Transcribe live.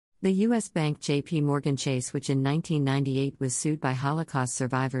The U.S. bank J.P. Morgan Chase, which in 1998 was sued by Holocaust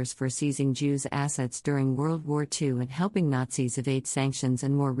survivors for seizing Jews' assets during World War II and helping Nazis evade sanctions,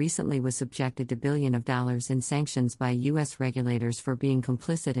 and more recently was subjected to billions of dollars in sanctions by U.S. regulators for being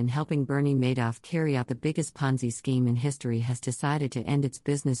complicit in helping Bernie Madoff carry out the biggest Ponzi scheme in history, has decided to end its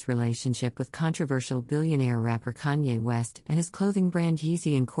business relationship with controversial billionaire rapper Kanye West and his clothing brand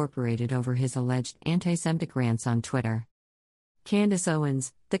Yeezy Incorporated over his alleged anti-Semitic rants on Twitter. Candace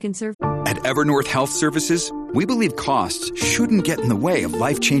Owens, the conservative. At Evernorth Health Services, we believe costs shouldn't get in the way of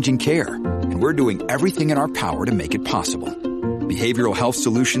life-changing care, and we're doing everything in our power to make it possible. Behavioral health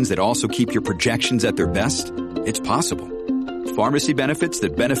solutions that also keep your projections at their best? It's possible. Pharmacy benefits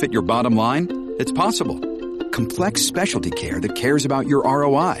that benefit your bottom line? It's possible. Complex specialty care that cares about your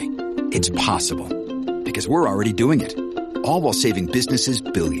ROI? It's possible. Because we're already doing it. All while saving businesses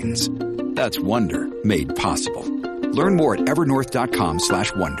billions. That's Wonder made possible. Learn more at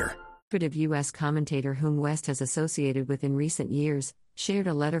evernorth.com/wonder. U.S. commentator whom West has associated with in recent years, shared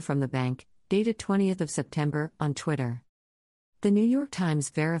a letter from the bank, dated 20th of September, on Twitter. The New York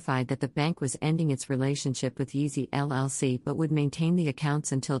Times verified that the bank was ending its relationship with Yeezy LLC but would maintain the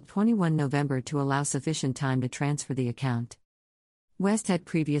accounts until 21 November to allow sufficient time to transfer the account. West had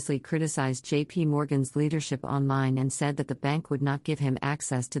previously criticized J.P. Morgan's leadership online and said that the bank would not give him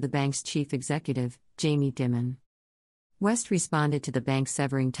access to the bank's chief executive, Jamie Dimon. West responded to the bank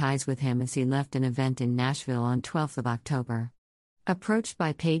severing ties with him as he left an event in Nashville on 12th of October. Approached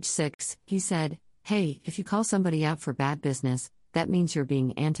by Page Six, he said, "Hey, if you call somebody out for bad business, that means you're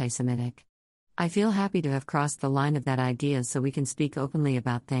being anti-Semitic. I feel happy to have crossed the line of that idea so we can speak openly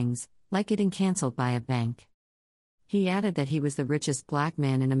about things, like getting canceled by a bank." He added that he was the richest black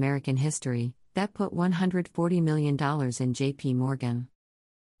man in American history, that put $140 million in J.P. Morgan.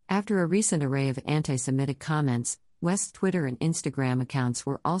 After a recent array of anti-Semitic comments, West's Twitter and Instagram accounts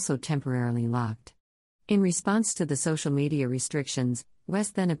were also temporarily locked. In response to the social media restrictions,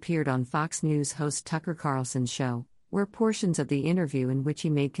 West then appeared on Fox News host Tucker Carlson's show, where portions of the interview in which he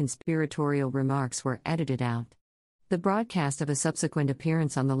made conspiratorial remarks were edited out. The broadcast of a subsequent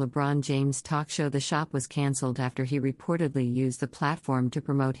appearance on the LeBron James talk show The Shop was canceled after he reportedly used the platform to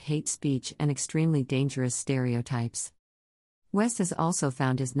promote hate speech and extremely dangerous stereotypes. West has also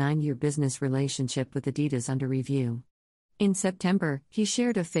found his 9-year business relationship with Adidas under review. In September, he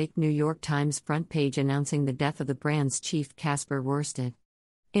shared a fake New York Times front page announcing the death of the brand's chief, Casper Worsted.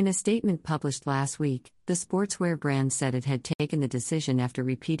 In a statement published last week, the sportswear brand said it had taken the decision after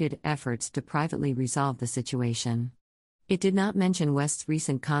repeated efforts to privately resolve the situation. It did not mention West's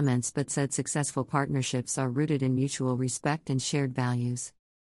recent comments but said successful partnerships are rooted in mutual respect and shared values.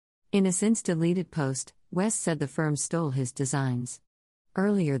 In a since-deleted post, West said the firm stole his designs.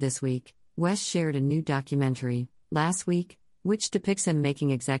 Earlier this week, West shared a new documentary, Last Week, which depicts him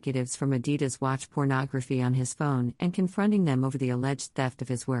making executives from Adidas watch pornography on his phone and confronting them over the alleged theft of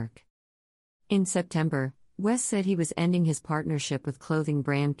his work. In September, West said he was ending his partnership with clothing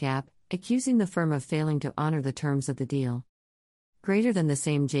brand Gap, accusing the firm of failing to honor the terms of the deal. Greater than the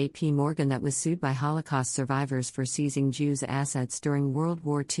same J.P. Morgan that was sued by Holocaust survivors for seizing Jews' assets during World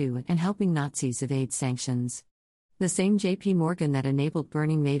War II and helping Nazis evade sanctions. The same J.P. Morgan that enabled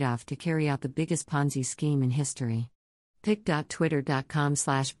Bernie Madoff to carry out the biggest Ponzi scheme in history.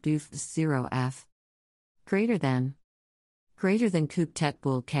 pic.twitter.com/doof0f. Greater than Coupe Tet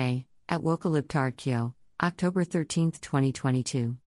Boule K, at Wokalibtardkyo, October 13, 2022.